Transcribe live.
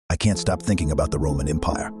I can't stop thinking about the Roman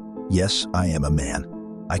Empire. Yes, I am a man.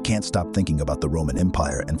 I can't stop thinking about the Roman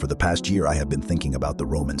Empire, and for the past year I have been thinking about the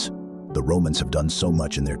Romans. The Romans have done so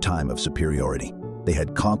much in their time of superiority. They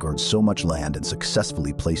had conquered so much land and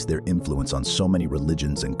successfully placed their influence on so many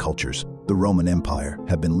religions and cultures. The Roman Empire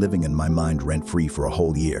have been living in my mind rent-free for a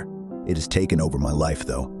whole year. It has taken over my life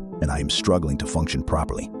though, and I am struggling to function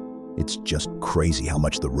properly. It's just crazy how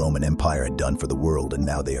much the Roman Empire had done for the world, and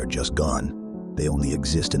now they are just gone. They only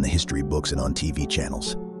exist in the history books and on TV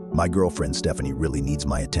channels. My girlfriend Stephanie really needs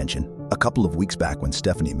my attention. A couple of weeks back, when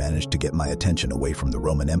Stephanie managed to get my attention away from the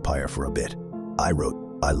Roman Empire for a bit, I wrote,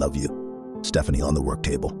 "I love you, Stephanie," on the work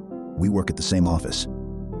table. We work at the same office.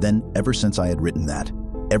 Then, ever since I had written that,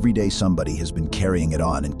 every day somebody has been carrying it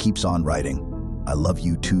on and keeps on writing, "I love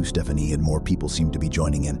you too, Stephanie," and more people seem to be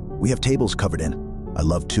joining in. We have tables covered in, "I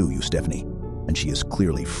love too, you, Stephanie," and she is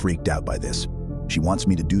clearly freaked out by this. She wants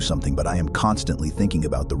me to do something, but I am constantly thinking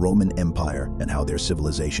about the Roman Empire and how their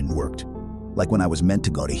civilization worked. Like when I was meant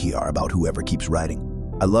to go to hear about whoever keeps writing,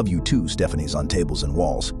 "I love you too, Stephanie's," on tables and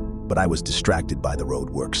walls, but I was distracted by the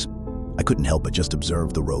roadworks. I couldn't help but just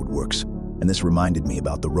observe the roadworks, and this reminded me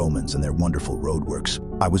about the Romans and their wonderful roadworks.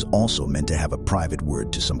 I was also meant to have a private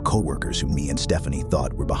word to some coworkers who me and Stephanie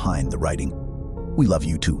thought were behind the writing. "We love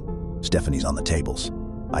you too, Stephanie's," on the tables.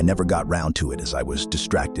 I never got round to it as I was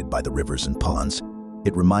distracted by the rivers and ponds.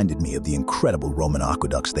 It reminded me of the incredible Roman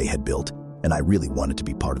aqueducts they had built, and I really wanted to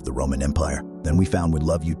be part of the Roman Empire. Then we found "We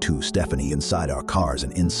love you too, Stephanie" inside our cars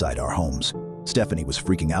and inside our homes. Stephanie was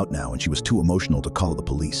freaking out now, and she was too emotional to call the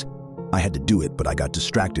police. I had to do it, but I got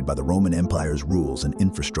distracted by the Roman Empire's rules and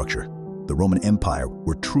infrastructure. The Roman Empire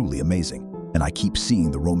were truly amazing, and I keep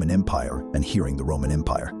seeing the Roman Empire and hearing the Roman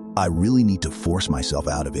Empire. I really need to force myself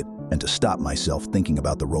out of it and to stop myself thinking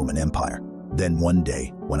about the Roman Empire. Then one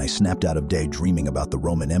day, when I snapped out of daydreaming about the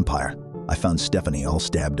Roman Empire, I found Stephanie all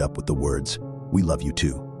stabbed up with the words, "We love you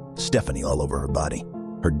too, Stephanie," all over her body.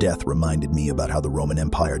 Her death reminded me about how the Roman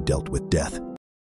Empire dealt with death.